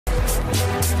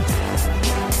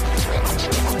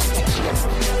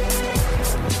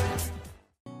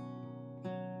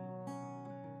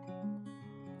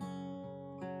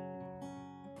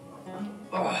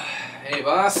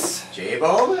boss.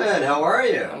 J.Bowman, how are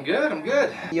you? I'm good, I'm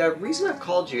good. The reason I've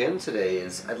called you in today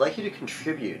is I'd like you to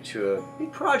contribute to a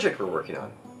big project we're working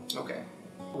on. Okay.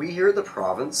 We here at the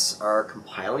province are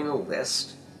compiling a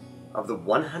list of the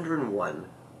 101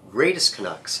 greatest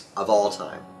Canucks of all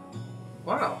time.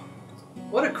 Wow.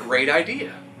 What a great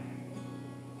idea.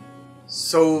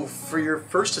 So for your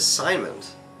first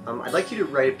assignment, I'd like you to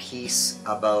write a piece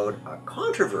about a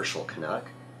controversial Canuck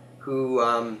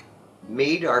who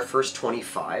made our first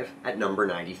 25 at number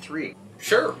 93.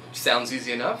 Sure, sounds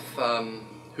easy enough.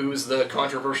 Who's the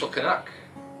controversial Canuck?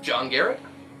 John Garrett?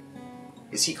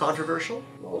 Is he controversial?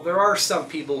 Well, there are some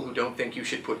people who don't think you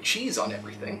should put cheese on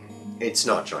everything. It's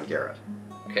not John Garrett.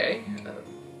 Okay.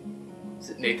 Is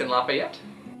it Nathan Lafayette?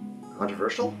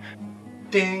 Controversial?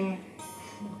 Ding.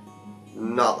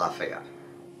 Not Lafayette.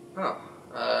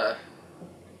 Oh.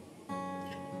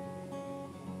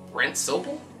 Brent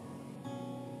Sobel?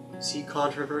 Is he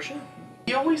controversial?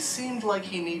 He always seemed like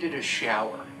he needed a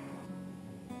shower.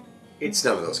 It's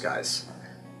none of those guys.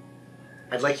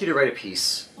 I'd like you to write a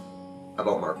piece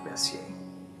about Mark Messier.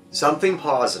 Something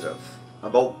positive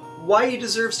about why he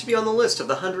deserves to be on the list of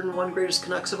the 101 greatest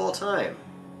Canucks of all time.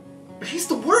 But he's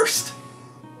the worst!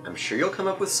 I'm sure you'll come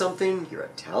up with something. You're a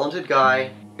talented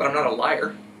guy. But I'm not a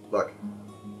liar. Look,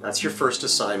 that's your first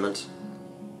assignment.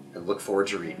 I look forward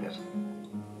to reading it.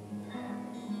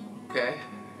 Okay.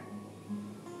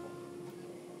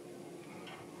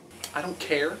 I don't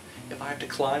care if I have to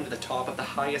climb to the top of the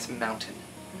highest mountain.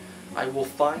 I will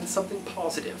find something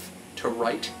positive to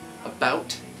write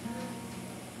about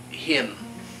him.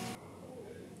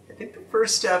 I think the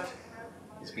first step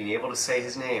is being able to say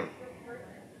his name.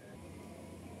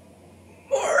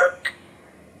 Mark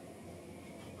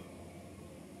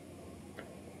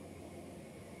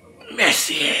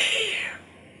Messier.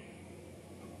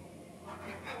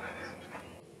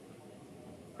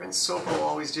 Prince Sobel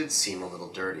always did seem a little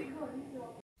dirty.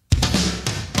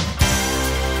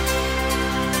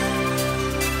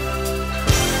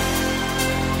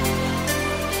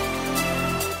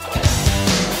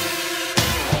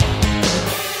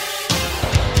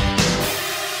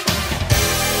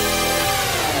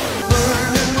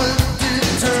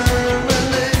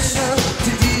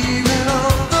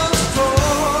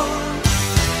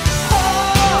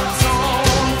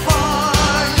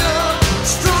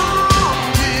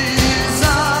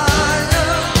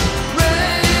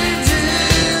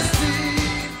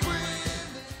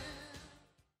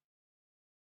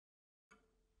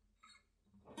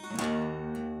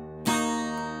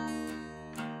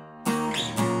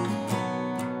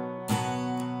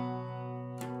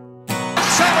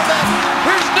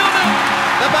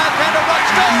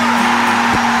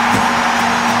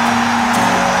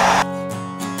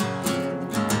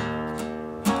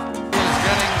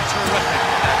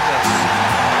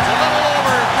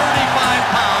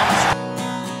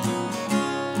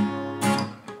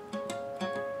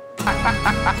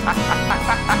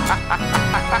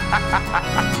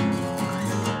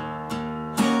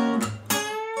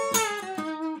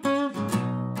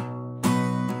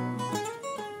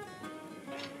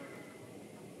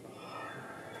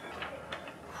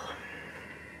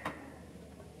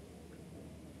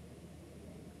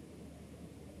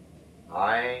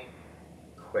 I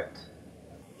quit.